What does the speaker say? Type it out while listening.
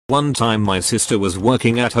One time my sister was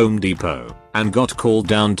working at Home Depot and got called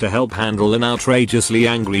down to help handle an outrageously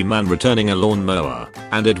angry man returning a lawnmower,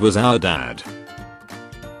 and it was our dad.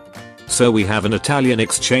 So we have an Italian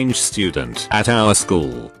exchange student at our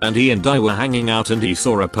school, and he and I were hanging out and he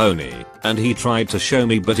saw a pony, and he tried to show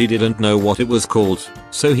me but he didn't know what it was called,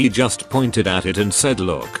 so he just pointed at it and said,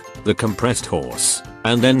 "Look, the compressed horse,"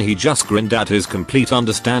 and then he just grinned at his complete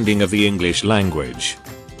understanding of the English language.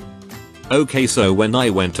 Okay, so when I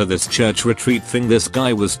went to this church retreat thing, this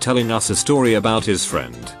guy was telling us a story about his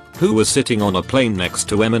friend who was sitting on a plane next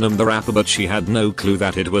to Eminem the rapper, but she had no clue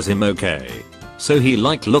that it was him. Okay. So he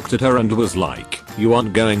looked at her and was like, "You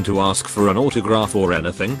aren't going to ask for an autograph or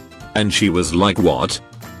anything?" And she was like, "What?"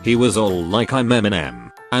 He was all like, "I'm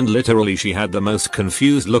Eminem." And literally she had the most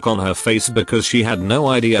confused look on her face because she had no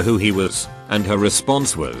idea who he was, and her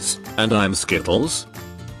response was, "And I'm Skittles?"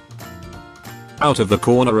 Out of the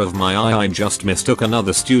corner of my eye I just mistook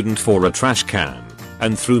another student for a trash can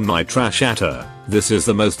and threw my trash at her. This is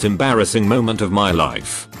the most embarrassing moment of my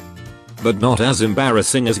life. But not as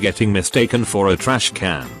embarrassing as getting mistaken for a trash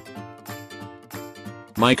can.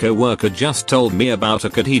 My coworker just told me about a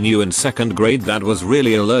kid he knew in 2nd grade that was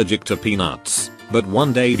really allergic to peanuts, but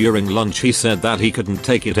one day during lunch he said that he couldn't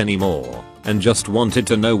take it anymore and just wanted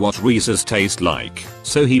to know what Reese's taste like.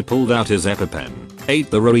 So he pulled out his EpiPen, ate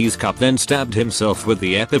the Reese's cup, then stabbed himself with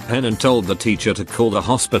the EpiPen and told the teacher to call the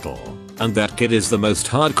hospital. And that kid is the most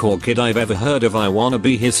hardcore kid I've ever heard of. I wanna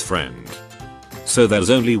be his friend. So there's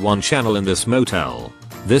only one channel in this motel.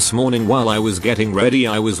 This morning while I was getting ready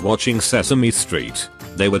I was watching Sesame Street.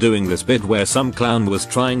 They were doing this bit where some clown was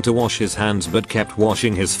trying to wash his hands but kept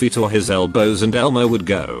washing his feet or his elbows, and Elmo would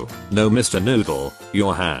go, "No, Mr. Noodle,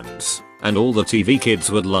 your hands." And all the TV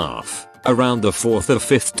kids would laugh. Around the 4th or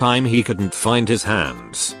 5th time he couldn't find his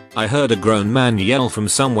hands, I heard a grown man yell from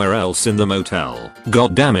somewhere else in the motel,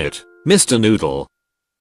 "God damn it, Mr. Noodle,